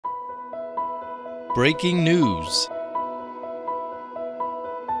Breaking news.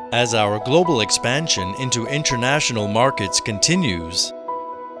 As our global expansion into international markets continues,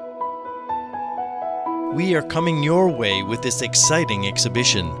 we are coming your way with this exciting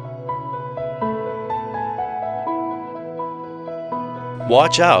exhibition.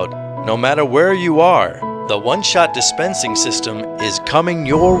 Watch out, no matter where you are, the one-shot dispensing system is coming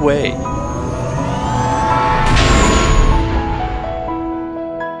your way.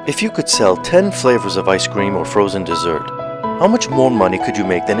 If you could sell 10 flavors of ice cream or frozen dessert, how much more money could you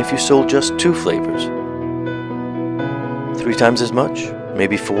make than if you sold just 2 flavors? 3 times as much?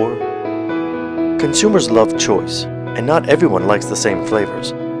 Maybe 4? Consumers love choice, and not everyone likes the same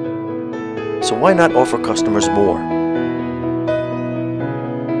flavors. So why not offer customers more?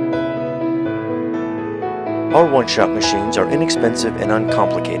 Our one-shot machines are inexpensive and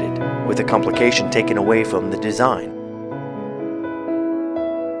uncomplicated, with the complication taken away from the design,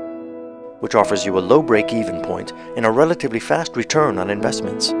 which offers you a low break-even point and a relatively fast return on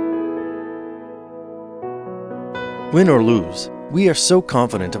investments. Win or lose, we are so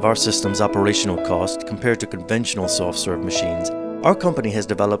confident of our system's operational cost compared to conventional soft-serve machines, our company has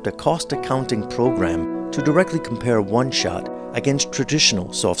developed a cost accounting program to directly compare one-shot against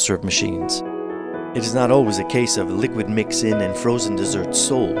traditional soft-serve machines. It is not always a case of liquid mix-in and frozen desserts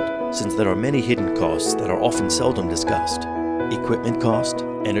sold, since there are many hidden costs that are often seldom discussed. Equipment cost,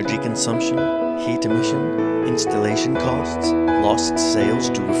 energy consumption, heat emission, installation costs, lost sales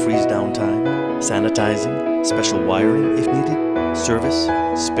due to freeze downtime, sanitizing, special wiring if needed, service,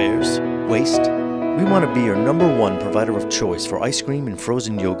 spares, waste. We want to be your #1 provider of choice for ice cream and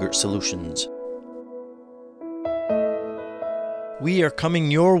frozen yogurt solutions. We are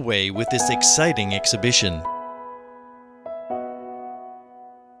coming your way with this exciting exhibition.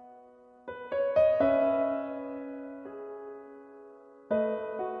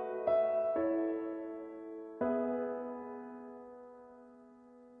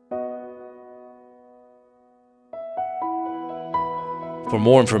 For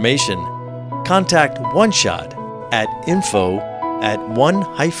more information, contact OneShot at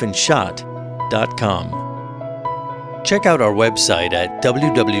info@one-shot.com. Check out our website at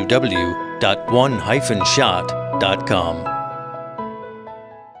www.one-shot.com.